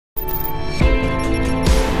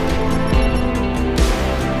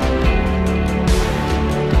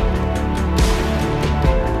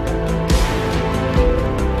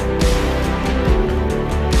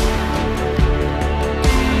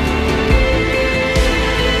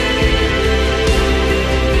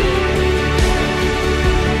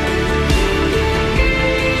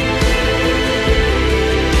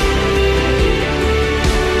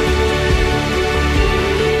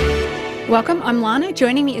I'm Lana.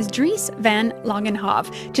 Joining me is Dries Van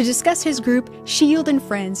Langenhove to discuss his group Schild and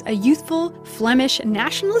Friends, a youthful Flemish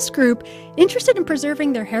nationalist group interested in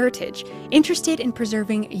preserving their heritage, interested in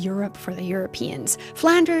preserving Europe for the Europeans,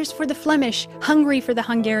 Flanders for the Flemish, Hungary for the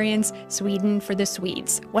Hungarians, Sweden for the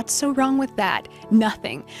Swedes. What's so wrong with that?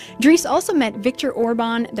 Nothing. Dries also met Viktor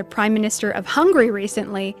Orban, the Prime Minister of Hungary,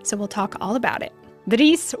 recently, so we'll talk all about it.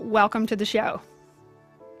 Dries, welcome to the show.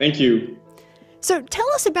 Thank you. So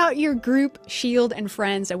tell us about your group, Schild and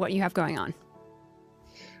Friends, and what you have going on.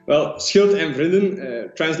 Well, Schild Vrienden,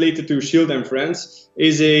 translated to Schild and Friends,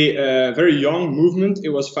 is a very young movement. It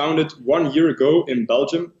was founded 1 year ago in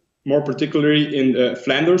Belgium, more particularly in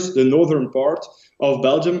Flanders, the northern part of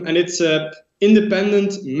Belgium. And it's an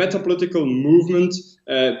independent metapolitical movement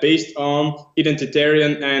based on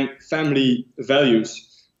identitarian and family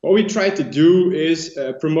values. What we try to do is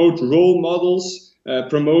promote role models,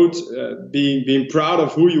 promote being proud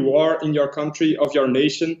of who you are in your country, of your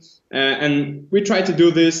nation, and we try to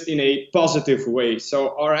do this in a positive way.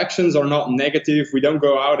 So our actions are not negative. We don't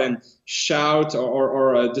go out and shout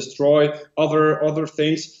or destroy other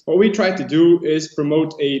things. What we try to do is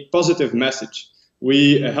promote a positive message.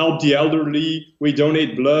 We help the elderly, we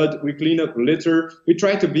donate blood, we clean up litter. We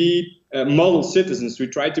try to be model citizens. We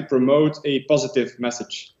try to promote a positive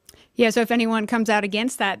message. Yeah, so if anyone comes out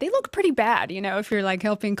against that, they look pretty bad, you know, if you're like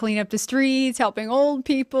helping clean up the streets, helping old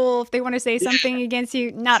people, if they want to say something against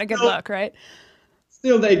you, not a good look, right?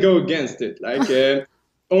 Still, they go against it. Like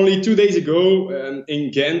only 2 days ago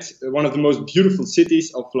in Ghent, one of the most beautiful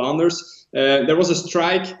cities of Flanders, there was a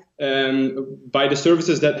strike by the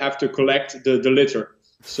services that have to collect the litter.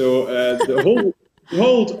 So the whole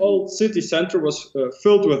old city center was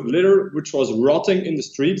filled with litter, which was rotting in the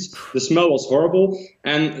streets. The smell was horrible.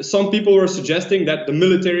 And some people were suggesting that the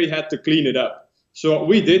military had to clean it up. So what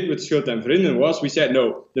we did with Schild and Vrienden was we said,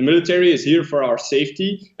 no, the military is here for our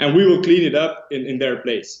safety and we will clean it up in their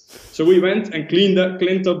place. So we went and cleaned up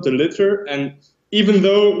the litter. And even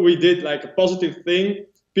though we did like a positive thing,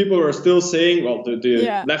 people were still saying, well, the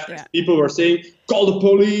leftist people were saying, call the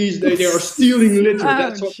police, they are stealing litter.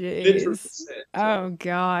 That's what litter said. Oh,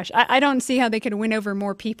 gosh. I don't see how they could win over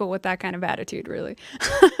more people with that kind of attitude, really.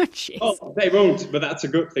 Oh, they won't, but that's a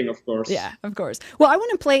good thing, of course. Yeah, of course. Well, I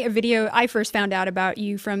want to play a video I first found out about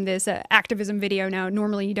you from this activism video. Now,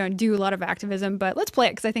 normally you don't do a lot of activism, but let's play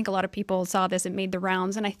it because I think a lot of people saw this and made the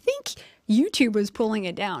rounds. And I think YouTube was pulling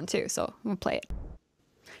it down, too. So we'll play it.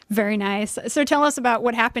 Very nice. So tell us about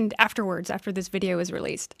what happened afterwards, after this video was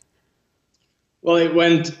released. Well, it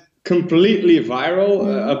went completely viral,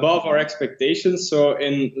 above our expectations. So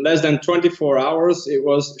in less than 24 hours, it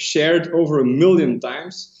was shared over 1 million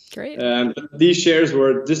times. Great. These shares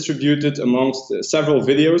were distributed amongst several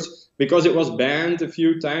videos because it was banned a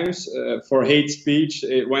few times for hate speech.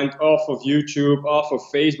 It went off of YouTube, off of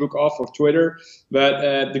Facebook, off of Twitter.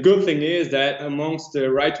 But the good thing is that amongst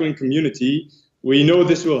the right-wing community, we know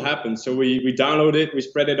this will happen, so we download it, we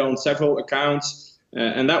spread it on several accounts,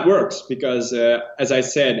 and that works because, as I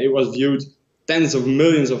said, it was viewed tens of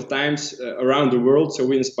millions of times around the world, so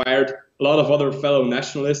we inspired a lot of other fellow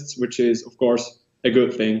nationalists, which is, of course, a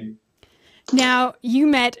good thing. Now, you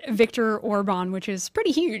met Viktor Orban, which is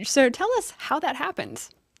pretty huge, so tell us how that happens.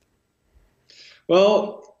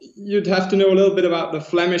 Well, you'd have to know a little bit about the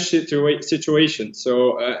Flemish situation.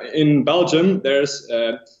 So in Belgium, there's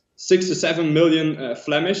 6 to 7 million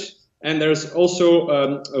Flemish, and there's also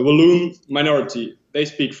a Walloon minority. They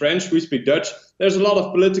speak French, we speak Dutch. There's a lot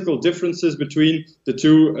of political differences between the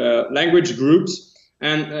two language groups,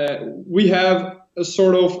 and we have a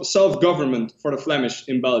sort of self-government for the Flemish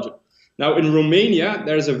in Belgium. Now in Romania,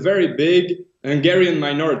 there's a very big Hungarian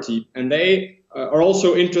minority, and they are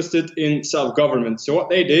also interested in self-government. So what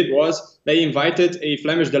they did was they invited a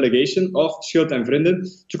Flemish delegation of Schild and Vrienden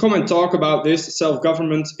to come and talk about this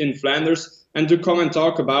self-government in Flanders and to come and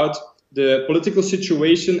talk about the political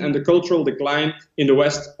situation and the cultural decline in the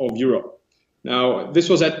west of Europe. Now, this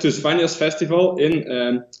was at Tusvanyas Festival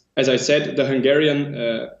in, as I said, the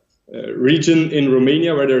Hungarian region in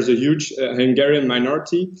Romania, where there's a huge Hungarian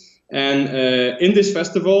minority. And in this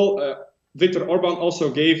festival, Viktor Orban also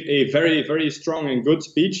gave a very, very strong and good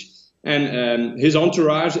speech, and his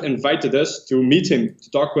entourage invited us to meet him, to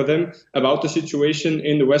talk with him about the situation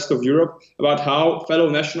in the west of Europe, about how fellow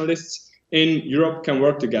nationalists in Europe can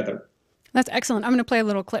work together. That's excellent. I'm going to play a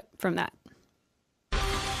little clip from that.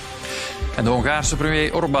 En de Hongaarse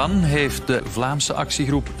premier Orban heeft de Vlaamse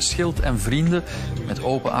actiegroep Schild en Vrienden met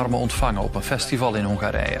open armen ontvangen op een festival in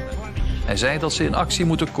Hongarije. Hij zei dat ze in actie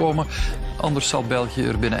moeten komen, anders zal België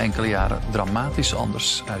er binnen enkele jaren dramatisch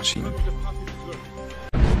anders uitzien.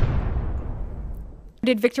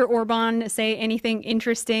 Did Viktor Orban say anything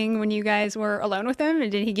interesting when you guys were alone with him?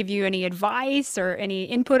 Did he give you any advice or any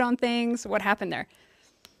input on things? What happened there?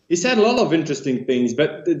 He said a lot of interesting things,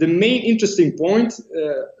 but the main interesting point,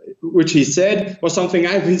 which he said, was something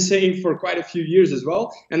I've been saying for quite a few years as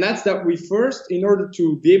well. And that's that we first, in order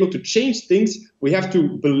to be able to change things, we have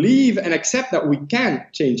to believe and accept that we can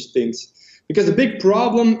change things. Because the big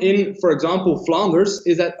problem in, for example, Flanders,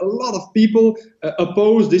 is that a lot of people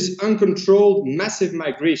oppose this uncontrolled massive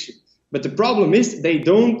migration. But the problem is they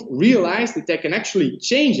don't realize that they can actually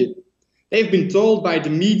change it. They've been told by the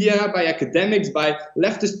media, by academics, by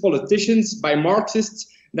leftist politicians, by Marxists,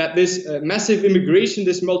 that this massive immigration,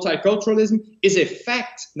 this multiculturalism is a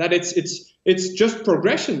fact, that it's just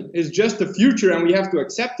progression, it's just the future and we have to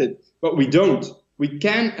accept it. But we don't. We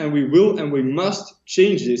can and we will and we must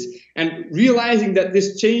change this. And realizing that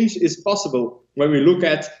this change is possible when we look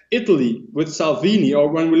at Italy with Salvini, or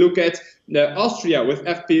when we look at Austria with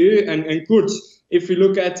FPÖ and Kurz, if we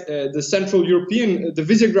look at the Central European, the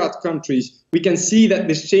Visegrad countries, we can see that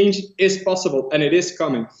this change is possible and it is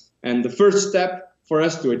coming. And the first step for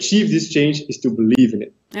us to achieve this change is to believe in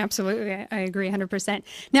it. Absolutely. I agree 100%.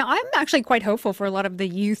 Now, I'm actually quite hopeful for a lot of the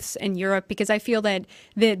youths in Europe because I feel that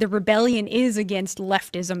the rebellion is against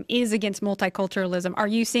leftism, is against multiculturalism. Are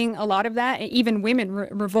you seeing a lot of that? Even women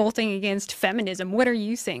revolting against feminism. What are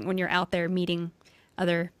you seeing when you're out there meeting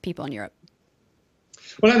other people in Europe?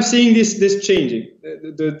 Well, I'm seeing this changing.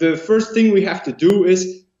 The first thing we have to do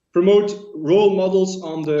is promote role models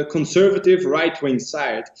on the conservative right-wing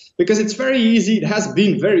side, because it's very easy, it has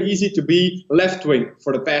been very easy to be left-wing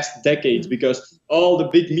for the past decades, because all the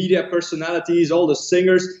big media personalities, all the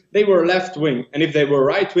singers, they were left-wing, and if they were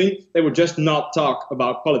right-wing, they would just not talk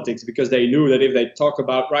about politics, because they knew that if they talk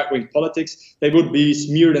about right-wing politics, they would be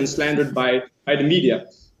smeared and slandered by the media.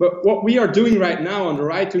 But what we are doing right now on the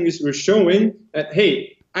right wing is we're showing that,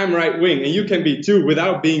 hey, I'm right wing and you can be too,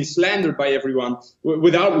 without being slandered by everyone,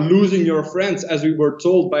 without losing your friends as we were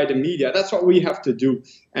told by the media. That's what we have to do.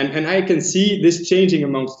 And I can see this changing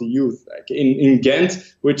amongst the youth. Like in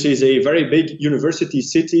Ghent, which is a very big university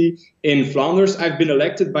city in Flanders, I've been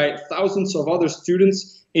elected by thousands of other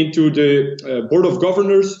students into the board of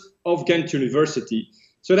governors of Ghent University.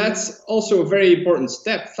 So that's also a very important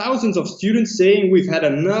step. Thousands of students saying we've had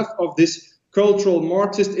enough of this cultural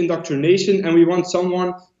Marxist indoctrination and we want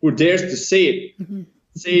someone who dares to say it,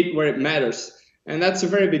 say it where it matters. And that's a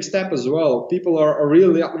very big step as well. People are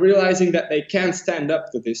really realizing that they can stand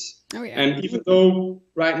up to this. Oh, yeah. And even though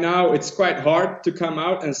right now it's quite hard to come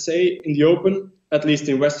out and say in the open, at least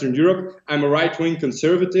in Western Europe, I'm a right-wing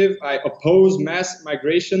conservative, I oppose mass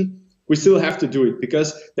migration, we still have to do it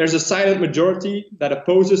because there's a silent majority that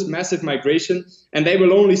opposes massive migration and they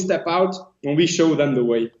will only step out when we show them the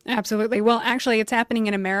way. Absolutely. Well, actually, it's happening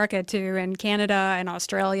in America too, and Canada and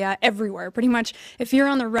Australia, everywhere. Pretty much if you're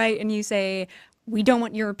on the right and you say, we don't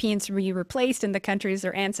want Europeans to be replaced in the countries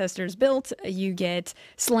their ancestors built, you get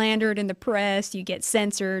slandered in the press, you get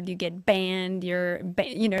censored, you get banned,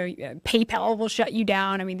 PayPal will shut you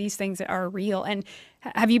down. I mean, these things are real. And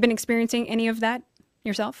have you been experiencing any of that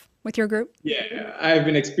yourself with your group? Yeah, I've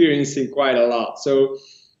been experiencing quite a lot. So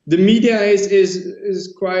the media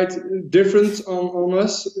is quite different on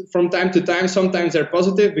us from time to time. Sometimes they're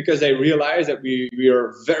positive because they realize that we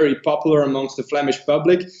are very popular amongst the Flemish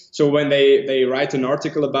public. So when they write an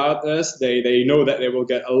article about us, they know that they will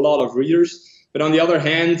get a lot of readers. But on the other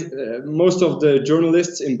hand, most of the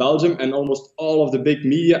journalists in Belgium and almost all of the big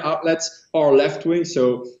media outlets are left-wing.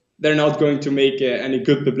 So they're not going to make any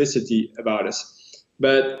good publicity about us.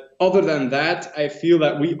 But other than that, I feel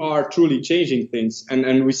that we are truly changing things.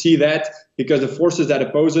 And we see that because the forces that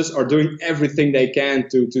oppose us are doing everything they can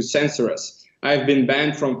to censor us. I've been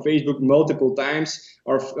banned from Facebook multiple times.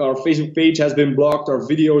 Our Facebook page has been blocked. Our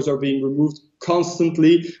videos are being removed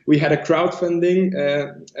constantly. We had a crowdfunding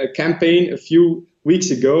campaign a few weeks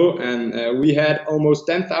ago, and we had almost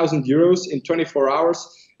 10,000 euros in 24 hours.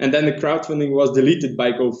 And then the crowdfunding was deleted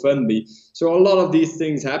by GoFundMe. So a lot of these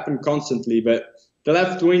things happen constantly, but the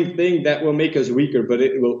left-wing thing, that will make us weaker, but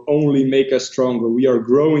it will only make us stronger. We are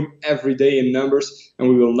growing every day in numbers, and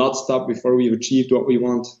we will not stop before we've achieved what we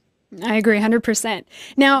want. I agree 100%.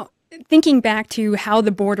 Now, thinking back to how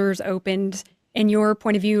the borders opened, in your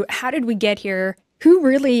point of view, how did we get here? Who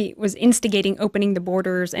really was instigating opening the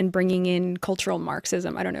borders and bringing in cultural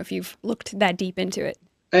Marxism? I don't know if you've looked that deep into it.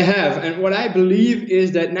 I have, and what I believe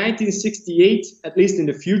is that 1968, at least in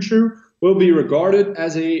the future, will be regarded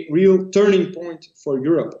as a real turning point for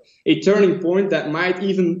Europe. A turning point that might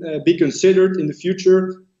even be considered in the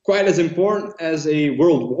future quite as important as a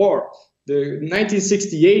world war. The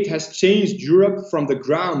 1968 has changed Europe from the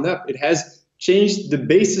ground up. It has changed the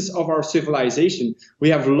basis of our civilization. We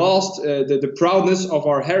have lost the proudness of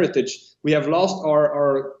our heritage. We have lost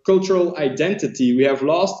our cultural identity. We have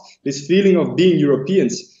lost this feeling of being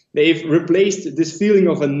Europeans. They've replaced this feeling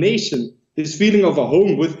of a nation, this feeling of a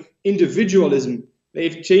home, with individualism.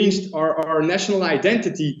 They've changed our national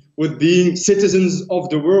identity with being citizens of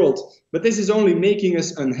the world. But this is only making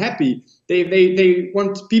us unhappy. They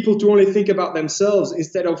want people to only think about themselves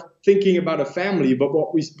instead of thinking about a family. But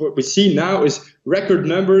what we see now is record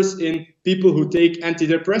numbers in people who take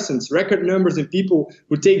antidepressants, record numbers in people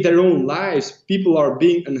who take their own lives. People are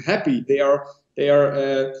being unhappy. They are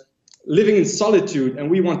living in solitude, and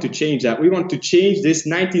we want to change that. We want to change this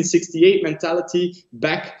 1968 mentality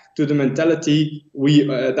back to the mentality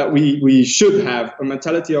that we should have, a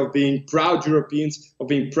mentality of being proud Europeans, of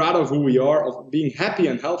being proud of who we are, of being happy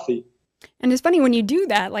and healthy. And it's funny when you do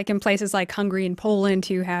that, like in places like Hungary and Poland,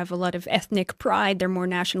 who have a lot of ethnic pride, they're more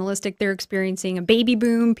nationalistic, they're experiencing a baby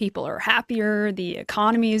boom, people are happier, the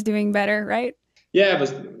economy is doing better, right? Yeah,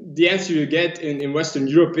 but the answer you get in Western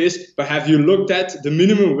Europe is, but have you looked at the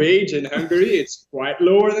minimum wage in Hungary? It's quite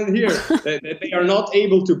lower than here. They are not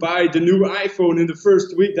able to buy the new iPhone in the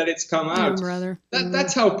first week that it's come out. Oh, brother.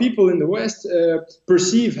 That's how people in the West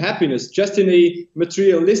perceive happiness, just in a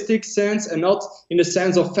materialistic sense and not in the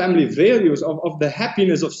sense of family values, of the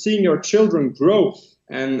happiness of seeing your children grow.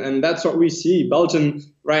 And that's what we see. Belgium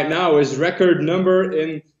right now is record number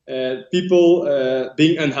in people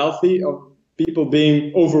being unhealthy, of people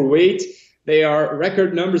being overweight. They are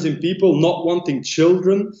record numbers in people not wanting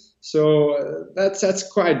children. So that's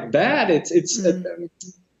quite bad. It's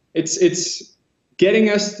getting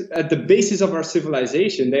us at the basis of our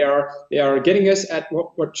civilization. They are getting us at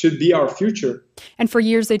what should be our future. And for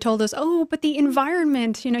years they told us, oh, but the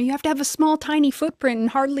environment, you have to have a small, tiny footprint and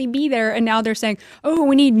hardly be there. And now they're saying, oh,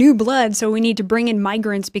 we need new blood, so we need to bring in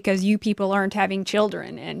migrants because you people aren't having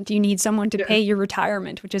children, and you need someone to pay your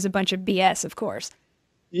retirement, which is a bunch of BS, of course.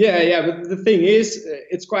 Yeah, but the thing is,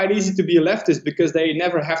 it's quite easy to be a leftist because they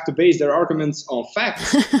never have to base their arguments on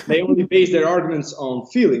facts. They only base their arguments on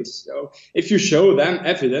feelings. So if you show them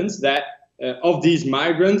evidence that of these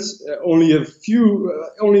migrants, only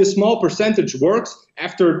a small percentage works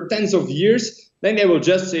after tens of years, then they will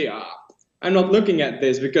just say, I'm not looking at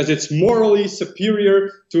this because it's morally superior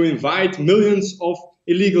to invite millions of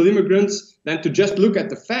illegal immigrants than to just look at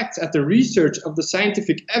the facts, at the research of the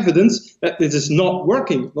scientific evidence that this is not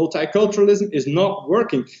working. Multiculturalism is not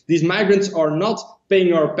working. These migrants are not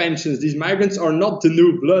paying our pensions. These migrants are not the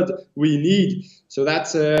new blood we need. So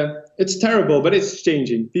that's it's terrible, but it's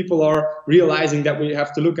changing. People are realizing that we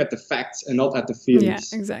have to look at the facts and not at the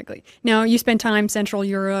feelings. Yeah, exactly. Now, you spent time Central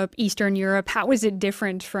Europe, Eastern Europe. How is it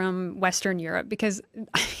different from Western Europe? Because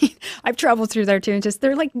I've traveled through there too, and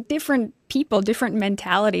they're like different people, different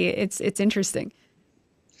mentality. It's interesting.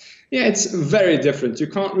 Yeah, it's very different. You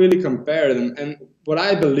can't really compare them. And what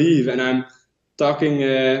I believe, and I'm talking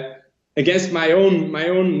against my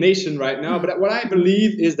own nation right now, but what I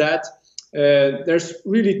believe is that there's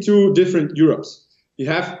really two different Europes. You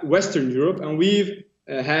have Western Europe, and we've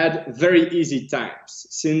had very easy times.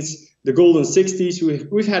 Since the golden 60s,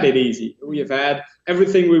 we've had it easy. We have had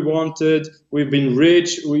everything we wanted. We've been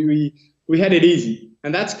rich. We had it easy.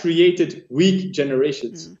 And that's created weak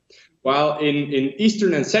generations. While in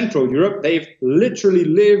Eastern and Central Europe, they've literally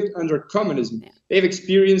lived under communism. They've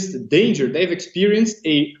experienced danger. They've experienced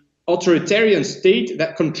a authoritarian state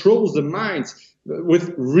that controls the minds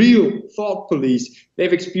with real thought police.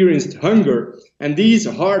 They've experienced hunger. And these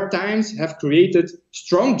hard times have created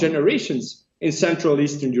strong generations in Central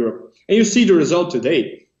Eastern Europe. And you see the result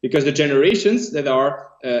today, because the generations that are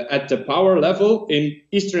at the power level in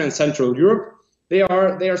Eastern and Central Europe, they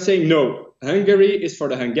are saying no. Hungary is for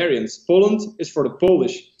the Hungarians. Poland is for the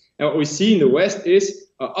Polish. And what we see in the West is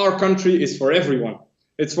our country is for everyone.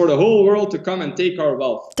 It's for the whole world to come and take our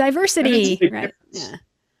wealth. Diversity, right? Yeah.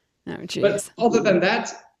 Oh, geez. But other than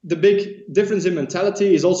that, the big difference in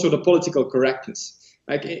mentality is also the political correctness.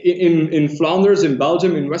 Like in Flanders, in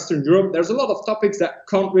Belgium, in Western Europe, there's a lot of topics that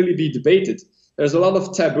can't really be debated. There's a lot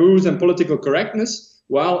of taboos and political correctness,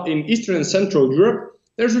 while in Eastern and Central Europe,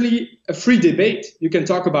 there's really a free debate. You can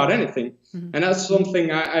talk about anything. And that's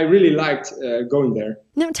something I really liked going there.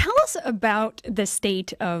 Now, tell us about the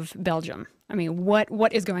state of Belgium. I mean,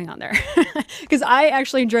 what is going on there? Because I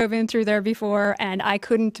actually drove in through there before, and I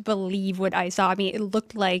couldn't believe what I saw. I mean, it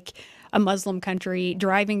looked like a Muslim country.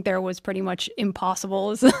 Driving there was pretty much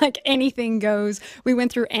impossible. It's like anything goes. We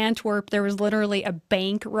went through Antwerp. There was literally a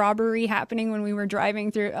bank robbery happening when we were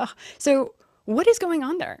driving through. So what is going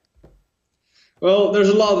on there? Well, there's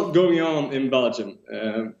a lot going on in Belgium.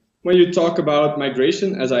 when you talk about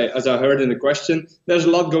migration, as I heard in the question, there's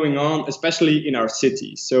a lot going on, especially in our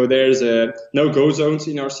cities. So there's no-go zones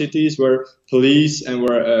in our cities where police and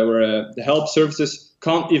where the help services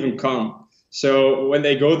can't even come. So when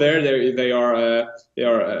they go there, they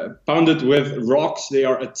are pounded with rocks. They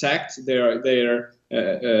are attacked. Their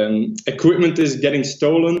equipment is getting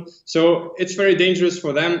stolen. So it's very dangerous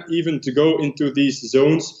for them even to go into these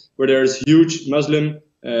zones where there's huge Muslim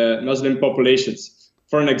populations.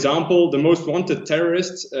 For an example, the most wanted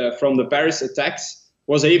terrorist from the Paris attacks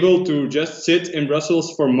was able to just sit in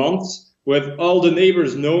Brussels for months with all the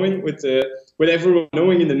neighbors knowing, with everyone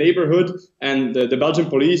knowing in the neighborhood, and the Belgian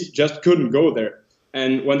police just couldn't go there.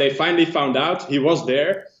 And when they finally found out he was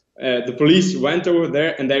there, the police went over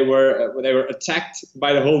there and they were attacked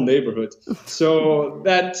by the whole neighborhood. So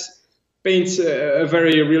that paints a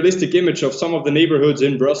very realistic image of some of the neighborhoods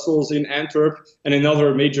in Brussels, in Antwerp, and in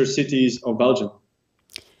other major cities of Belgium.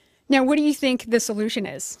 Now, what do you think the solution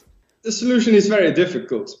is? The solution is very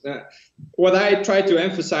difficult. What I try to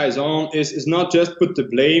emphasize on is not just put the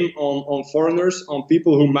blame on foreigners, on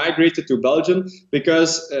people who migrated to Belgium,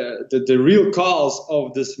 because the real cause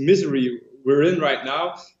of this misery we're in right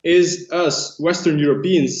now is us, Western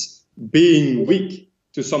Europeans, being weak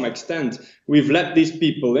to some extent. We've let these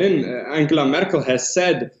people in. Angela Merkel has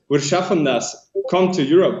said, "Wir schaffen das, come to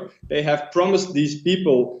Europe." They have promised these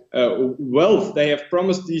people wealth. They have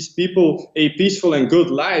promised these people a peaceful and good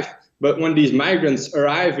life. But when these migrants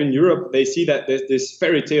arrive in Europe, they see that this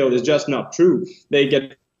fairy tale is just not true. They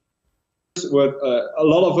get with a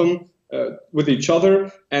lot of them with each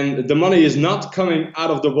other, and the money is not coming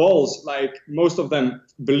out of the walls like most of them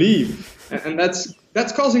believe. And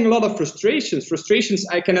that's causing a lot of frustrations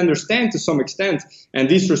I can understand to some extent, and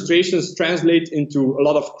these frustrations translate into a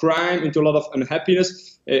lot of crime, into a lot of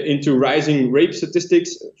unhappiness, into rising rape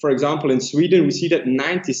statistics. For example, in Sweden we see that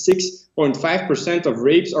 96.5% of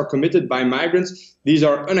rapes are committed by migrants. These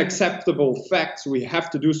are unacceptable facts. We have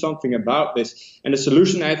to do something about this, and the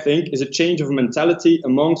solution, I think, is a change of mentality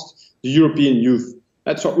amongst the European youth.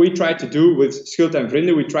 That's what we try to do with Schild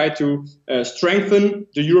Vrienden. We try to strengthen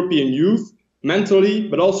the European youth mentally,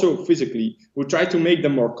 but also physically. We try to make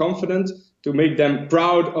them more confident, to make them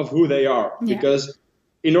proud of who they are. Yeah. Because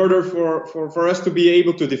in order for us to be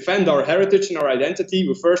able to defend our heritage and our identity,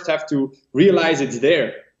 we first have to realize it's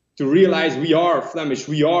there, to realize we are Flemish,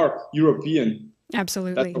 we are European.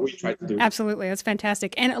 Absolutely. That's what we try to do. Absolutely. That's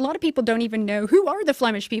fantastic. And a lot of people don't even know who are the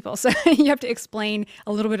Flemish people. So you have to explain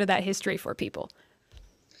a little bit of that history for people.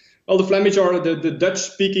 Well, the Flemish are the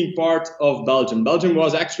Dutch-speaking part of Belgium. Belgium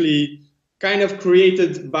was actually kind of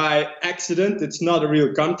created by accident. It's not a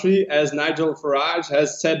real country, as Nigel Farage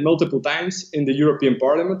has said multiple times in the European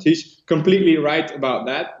Parliament. He's completely right about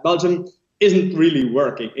that. Belgium isn't really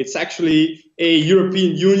working. It's actually a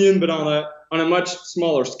European Union, but on a much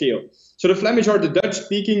smaller scale. So the Flemish are the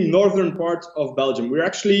Dutch-speaking northern part of Belgium. We're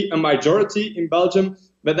actually a majority in Belgium,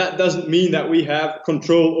 but that doesn't mean that we have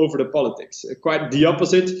control over the politics. Quite the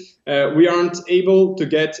opposite. We aren't able to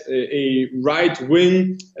get a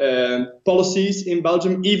right-wing policies in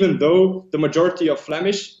Belgium, even though the majority of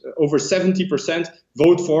Flemish, over 70%,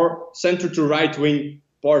 vote for center to right-wing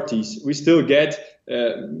parties. We still get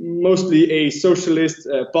mostly a socialist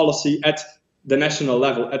policy at the national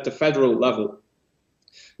level, at the federal level.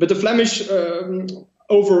 But the Flemish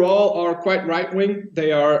overall are quite right-wing.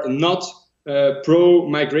 They are not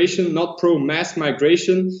pro-migration, not pro-mass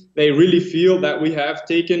migration. They really feel that we have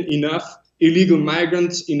taken enough illegal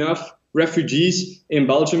migrants, enough refugees in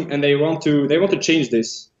Belgium, and they want to change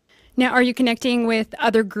this. Now, are you connecting with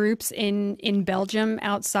other groups in Belgium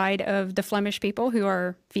outside of the Flemish people who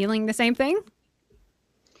are feeling the same thing?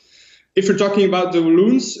 If you're talking about the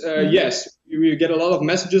Walloons, yes, we get a lot of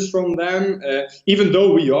messages from them. Even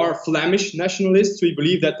though we are Flemish nationalists, we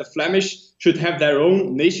believe that the Flemish should have their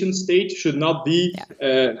own nation state, should not be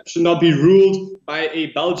ruled by a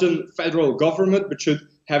Belgian federal government, but should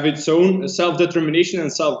have its own self-determination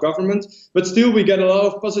and self-government. But still, we get a lot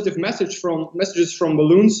of positive messages from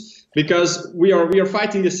Walloons, because we are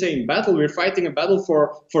fighting the same battle. We're fighting a battle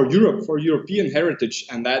for Europe, for European heritage,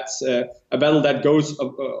 and that's a battle that goes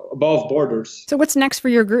above borders. So what's next for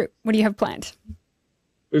your group? What do you have planned?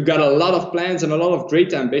 We've got a lot of plans and a lot of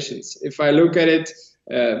great ambitions. If I look at it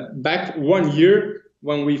back 1 year,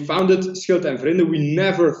 when we founded Schild Vrienden, we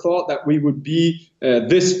never thought that we would be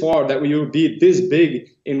this far, that we would be this big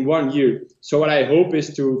in 1 year. So what I hope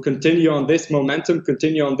is to continue on this momentum,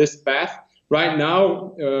 continue on this path. Right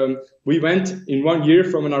now, we went in 1 year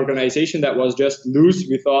from an organization that was just loose.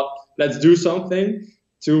 We thought, let's do something,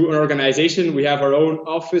 to an organization. We have our own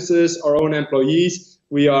offices, our own employees.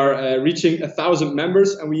 We are reaching 1,000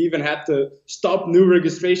 members, and we even had to stop new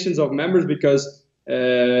registrations of members because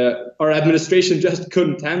our administration just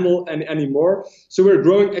couldn't handle anymore. So we're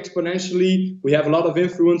growing exponentially. We have a lot of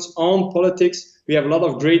influence on politics. We have a lot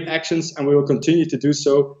of great actions, and we will continue to do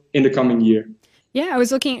so in the coming year. Yeah, I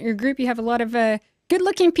was looking at your group. You have a lot of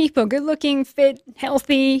good-looking people, good-looking, fit,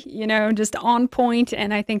 healthy, just on point.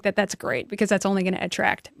 And I think that that's great because that's only going to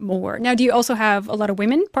attract more. Now, do you also have a lot of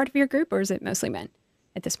women part of your group, or is it mostly men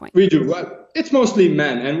at this point? We do. Well, it's mostly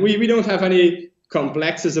men, and we don't have any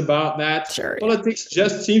complexes about that. Sure. Politics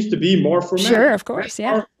just seems to be more for men. Sure, of course,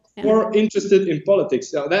 yeah. More interested in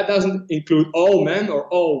politics. Now, that doesn't include all men or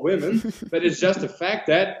all women, but it's just the fact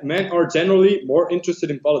that men are generally more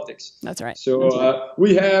interested in politics. That's right. So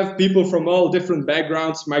we have people from all different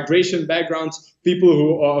backgrounds, migration backgrounds, people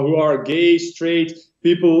who are gay, straight,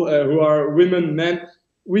 people who are women, men.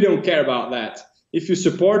 We don't care about that. If you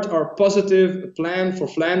support our positive plan for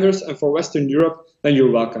Flanders and for Western Europe, then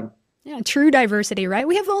you're welcome. Yeah, true diversity, right?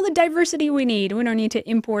 We have all the diversity we need. We don't need to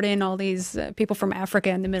import in all these people from Africa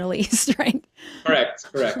and the Middle East, right? Correct.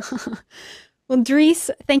 Well, Dries,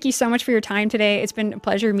 thank you so much for your time today. It's been a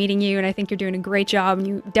pleasure meeting you, and I think you're doing a great job, and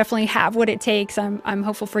you definitely have what it takes. I'm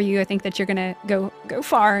hopeful for you. I think that you're going to go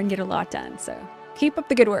far and get a lot done. So keep up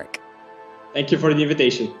the good work. Thank you for the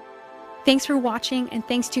invitation. Thanks for watching, and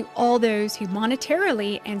thanks to all those who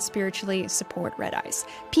monetarily and spiritually support Red Eyes.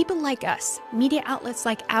 People like us, media outlets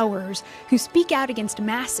like ours, who speak out against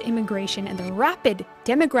mass immigration and the rapid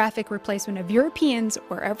demographic replacement of Europeans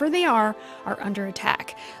wherever they are under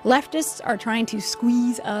attack. Leftists are trying to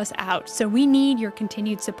squeeze us out, so we need your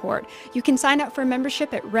continued support. You can sign up for a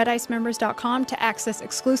membership at redicemembers.com to access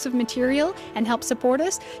exclusive material and help support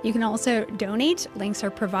us. You can also donate. Links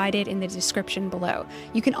are provided in the description below.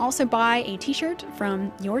 You can also buy a t-shirt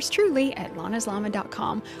from yours truly at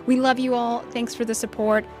lanaslama.com. We love you all. Thanks for the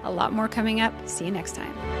support. A lot more coming up. See you next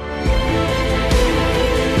time.